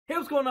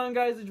What's going on,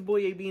 guys? It's your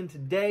boy Abie, and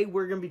today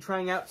we're going to be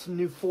trying out some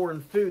new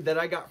foreign food that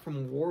I got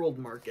from World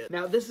Market.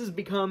 Now, this has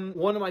become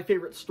one of my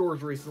favorite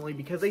stores recently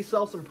because they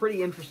sell some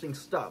pretty interesting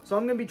stuff. So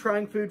I'm going to be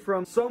trying food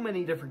from so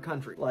many different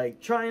countries, like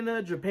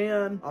China,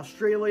 Japan,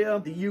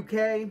 Australia, the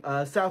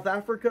UK, South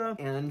Africa,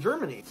 and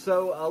Germany.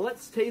 So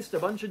let's taste a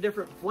bunch of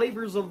different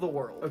flavors of the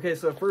world. Okay,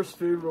 so first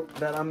food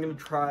that I'm going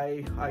to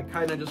try, I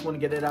kind of just want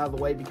to get it out of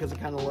the way because it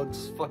kind of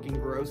looks fucking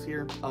gross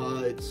here.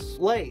 It's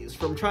Lays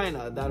from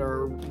China that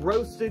are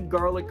roasted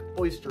garlic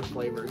oyster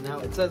flavor. Now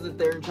it says it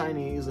there in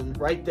Chinese, and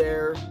right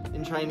there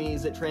in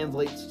Chinese it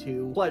translates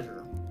to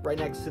pleasure, right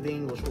next to the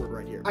English word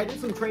right here. I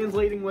did some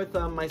translating with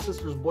my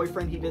sister's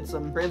boyfriend. He did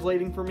some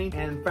translating for me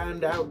and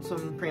found out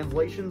some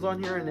translations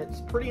on here, and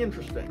it's pretty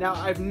interesting. Now,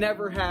 I've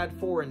never had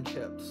foreign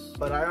chips,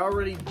 but I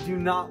already do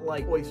not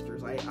like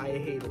oysters. I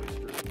hate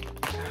oysters.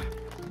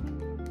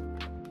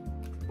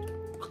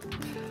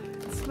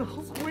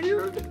 Smells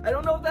weird. I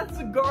don't know if that's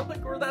the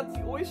garlic or that's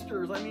the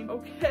oysters. I mean,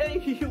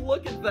 okay,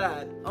 look at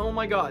that. Oh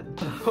my god.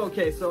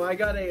 Okay, so I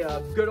got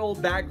a good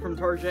old bag from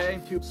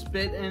Target to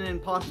spit in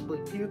and possibly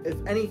puke. If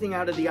anything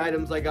out of the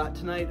items I got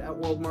tonight at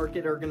World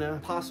Market are gonna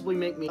possibly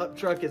make me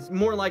upchuck, it's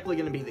more likely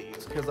gonna be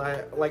these, because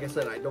like I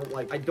said, I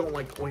don't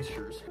like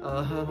oysters.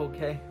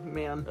 Okay,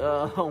 man.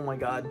 Oh my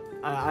god.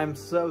 I'm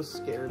so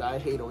scared. I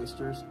hate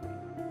oysters.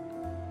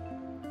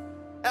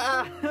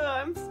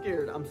 I'm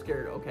scared.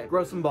 Okay,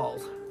 grow some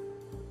balls.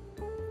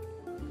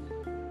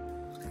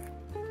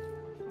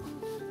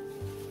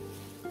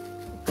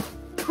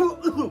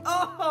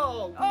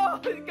 Oh,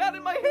 it got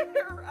in my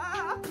hair.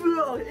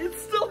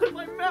 It's still in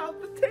my mouth.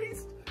 The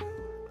taste.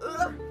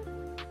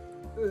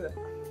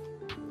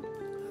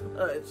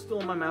 It's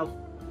still in my mouth.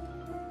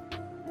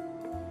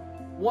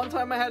 One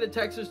time I had a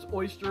Texas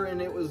oyster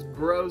and it was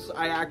gross.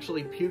 I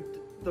actually puked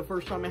the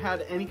first time I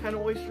had any kind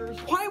of oysters.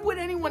 Why would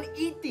anyone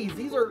eat these?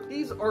 These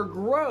are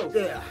gross.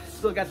 Ugh,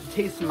 still got the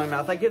taste in my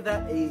mouth. I give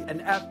that an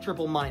F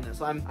triple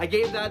minus. I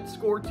gave that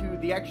score to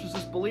The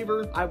Exorcist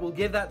Believer. I will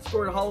give that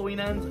score to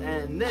Halloween Ends,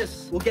 and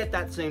this will get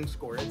that same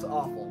score. It's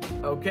awful.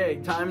 Okay,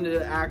 time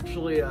to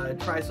actually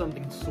try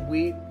something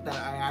sweet that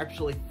I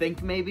actually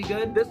think may be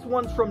good. This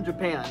one's from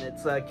Japan.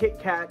 It's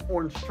KitKat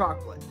orange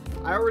chocolate.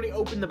 I already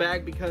opened the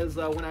bag because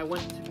when I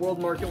went to World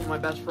Market with my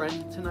best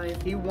friend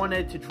tonight, he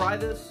wanted to try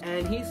this,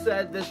 and he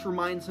said this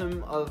reminds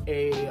him of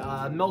a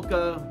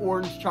Milka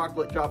orange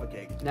chocolate Java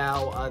cake.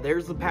 Now,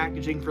 there's the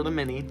packaging for the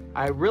mini.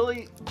 I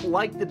really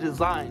like the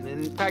design,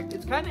 and in fact,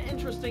 it's kind of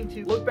interesting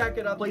to look back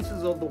at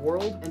places of the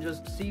world and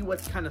just see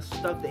what kind of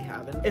stuff they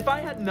have. And if I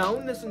had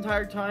known this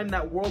entire time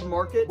that World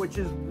Market, which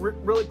is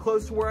really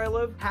close to where I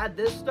live, had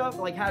this stuff,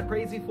 like had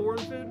crazy foreign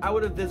food, I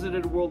would have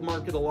visited World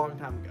Market a long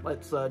time ago.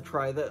 Let's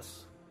try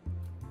this.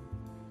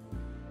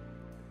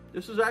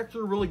 This is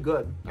actually really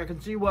good. I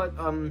can see what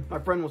my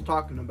friend was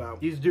talking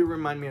about. These do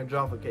remind me of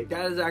Java cake.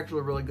 That is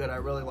actually really good. I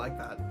really like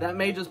that. That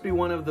may just be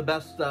one of the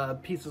best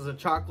pieces of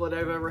chocolate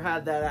I've ever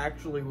had. That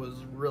actually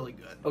was really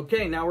good.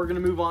 Okay, now we're gonna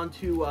move on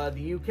to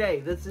the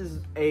UK. This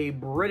is a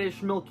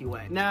British Milky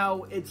Way.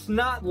 Now, it's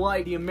not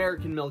like the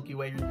American Milky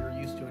Way you're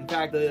used to. In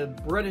fact, the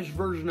British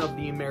version of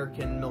the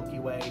American Milky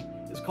Way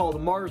is called a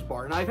Mars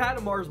bar, and I've had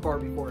a Mars bar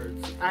before.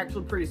 It's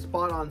actually pretty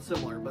spot on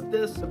similar, but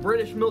this, the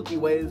British Milky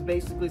Way, is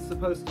basically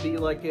supposed to be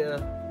like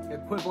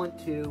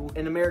equivalent to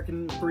an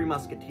American Three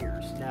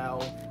Musketeers. Now,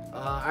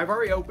 I've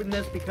already opened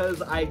this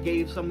because I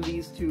gave some of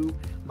these to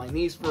my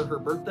niece for her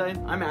birthday.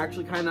 I'm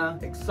actually kind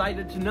of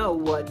excited to know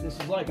what this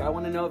is like. I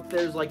want to know if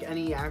there's like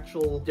any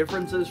actual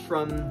differences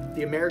from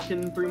the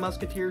American Three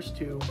Musketeers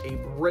to a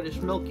British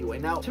Milky Way.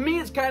 Now, to me,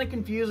 it's kind of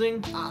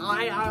confusing.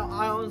 I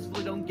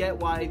honestly don't get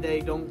why they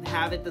don't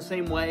have it the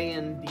same way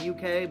in the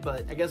UK,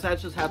 but I guess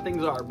that's just how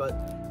things are.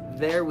 But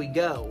there we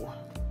go.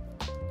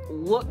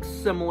 Looks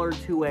similar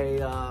to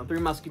a Three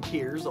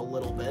Musketeers a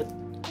little bit.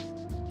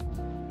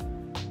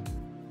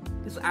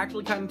 This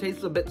actually kind of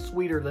tastes a bit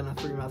sweeter than a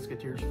Three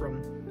Musketeers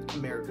from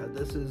America.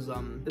 This is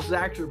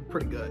actually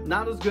pretty good.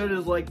 Not as good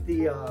as like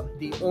the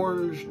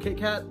orange Kit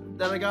Kat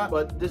that I got,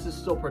 but this is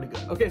still pretty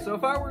good. Okay, so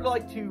if I were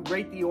like to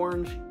rate the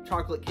orange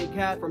chocolate Kit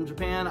Kat from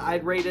Japan,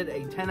 I'd rate it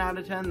a 10 out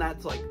of 10.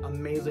 That's like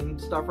amazing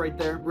stuff right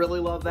there. Really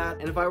love that.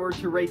 And if I were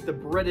to rate the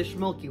British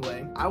Milky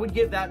Way, I would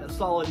give that a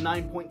solid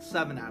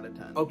 9.7 out of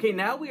 10. Okay,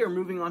 now we are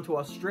moving on to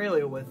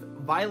Australia with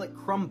Violet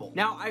Crumble.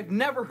 Now, I've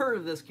never heard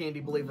of this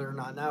candy, believe it or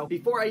not. Now,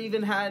 before I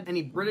even had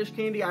any British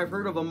candy, I've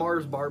heard of a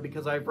Mars bar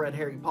because I've read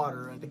Harry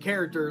Potter, and the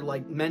character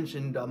like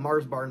mentioned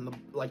Mars bar in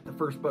the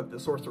first book, The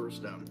Sorcerer's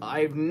Stone.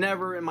 I've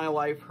never in my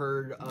life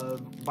heard of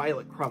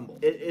Violet Crumble.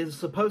 It is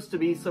supposed to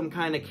be some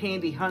kind of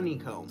candy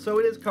honeycomb, so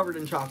it is covered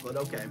in chocolate.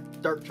 Okay,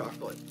 dark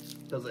chocolate.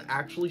 Does it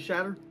actually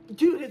shatter?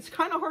 Dude, it's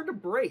kind of hard to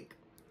break.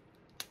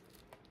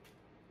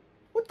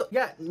 What the?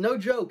 Yeah, no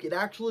joke. It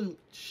actually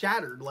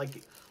shattered like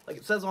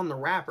it says on the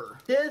wrapper.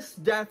 This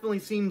definitely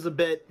seems a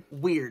bit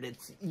weird.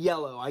 It's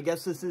yellow. I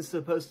guess this is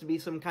supposed to be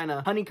some kind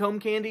of honeycomb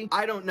candy.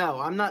 I don't know.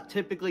 I'm not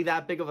typically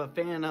that big of a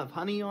fan of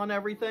honey on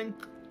everything.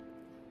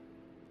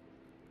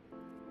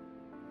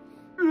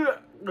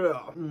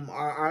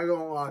 I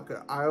don't like it.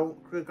 I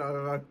don't think I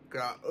like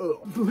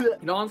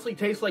it. It honestly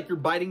tastes like you're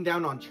biting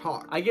down on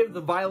chalk. I give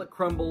the Violet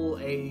Crumble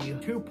a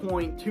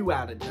 2.2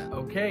 out of 10.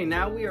 Okay,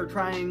 now we are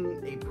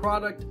trying a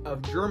product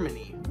of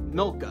Germany,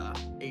 Milka,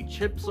 a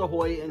Chips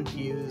Ahoy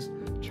infused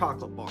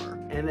chocolate bar.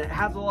 And it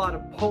has a lot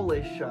of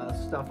Polish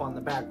stuff on the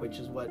back, which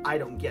is what I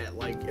don't get.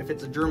 Like, if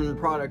it's a German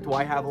product,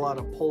 why have a lot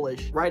of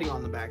Polish writing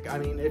on the back? I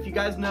mean, if you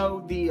guys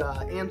know the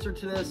answer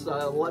to this,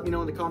 let me know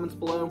in the comments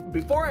below.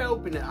 Before I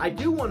open it, I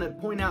do want to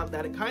point out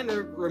that it kind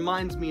of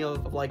reminds me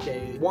of like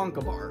a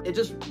Wonka bar. It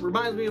just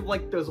reminds me of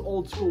like those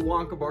old school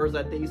Wonka bars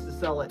that they used to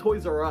sell at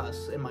Toys R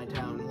Us in my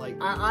town. Like,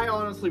 I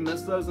honestly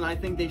miss those, and I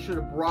think they should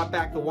have brought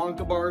back the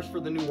Wonka bars for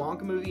the new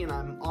Wonka movie, and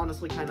I'm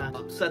honestly kind of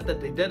upset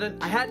that they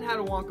didn't. I hadn't had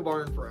a Wonka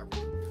bar in forever.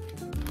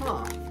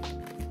 Huh.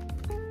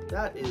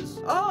 That is,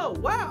 oh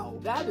wow,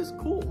 that is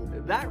cool.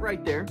 That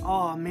right there,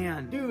 oh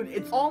man. Dude,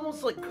 it's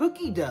almost like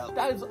cookie dough.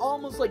 That is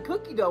almost like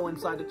cookie dough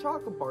inside a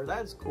chocolate bar.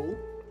 That is cool.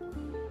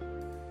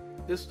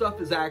 This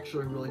stuff is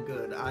actually really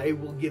good. I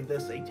will give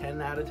this a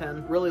 10 out of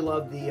 10. Really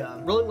love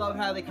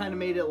how they kind of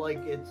made it like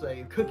it's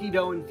a cookie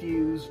dough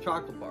infused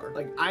chocolate bar.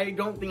 Like, I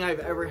don't think I've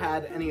ever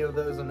had any of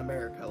those in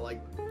America.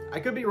 Like, I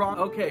could be wrong.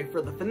 Okay,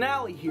 for the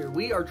finale here,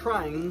 we are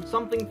trying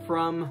something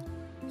from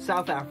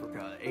South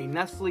Africa, a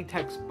Nestle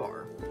text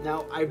bar.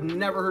 Now, I've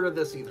never heard of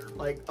this either.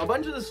 Like, a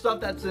bunch of the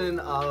stuff that's in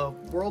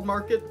World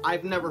Market,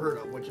 I've never heard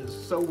of, which is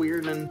so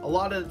weird, and a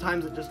lot of the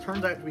times it just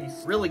turns out to be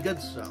really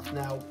good stuff.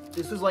 Now,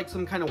 this is like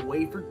some kind of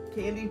wafer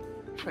candy.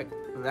 Check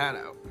that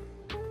out.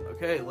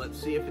 Okay, let's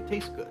see if it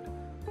tastes good.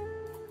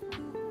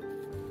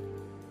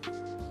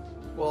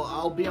 Well,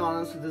 I'll be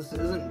honest, this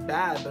isn't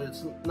bad, but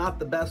it's not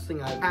the best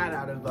thing I've had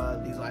out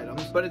of these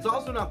items. But it's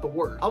also not the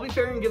worst. I'll be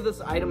fair and give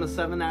this item a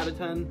 7 out of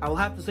 10. I will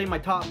have to say my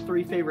top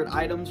 3 favorite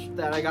items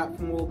that I got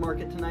from World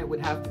Market tonight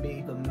would have to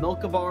be the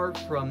Milka bar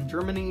from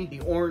Germany,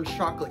 the orange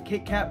chocolate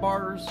KitKat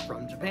bars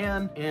from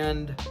Japan,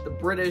 and the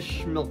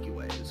British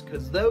Milky-Ways,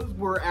 because those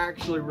were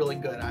actually really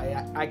good.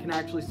 I can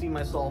actually see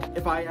myself,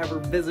 if I ever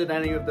visit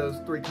any of those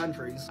 3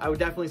 countries, I would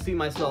definitely see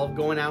myself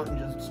going out and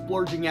just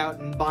splurging out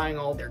and buying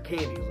all their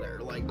candies there.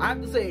 Like, I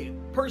have to say,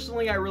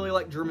 personally, I really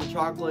like German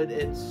chocolate.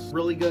 It's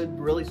really good,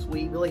 really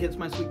sweet, really hits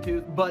my sweet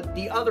tooth. But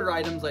the other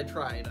items I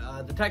tried,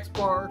 the text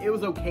bar, it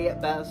was okay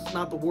at best,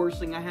 not the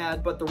worst thing I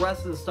had, but the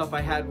rest of the stuff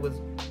I had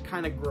was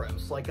kind of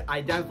gross. Like,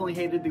 I definitely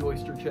hated the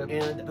oyster chip,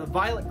 and the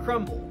Violet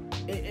Crumble,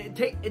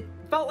 it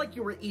felt like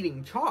you were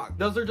eating chalk.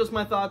 Those are just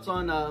my thoughts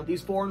on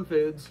these foreign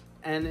foods,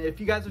 and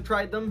if you guys have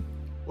tried them,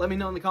 let me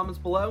know in the comments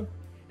below.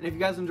 And if you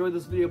guys enjoyed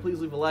this video, please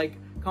leave a like,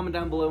 comment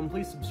down below, and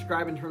please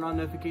subscribe and turn on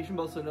notification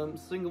bells so you don't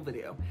miss a single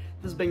video.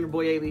 This has been your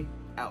boy Abie,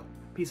 out.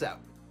 Peace out.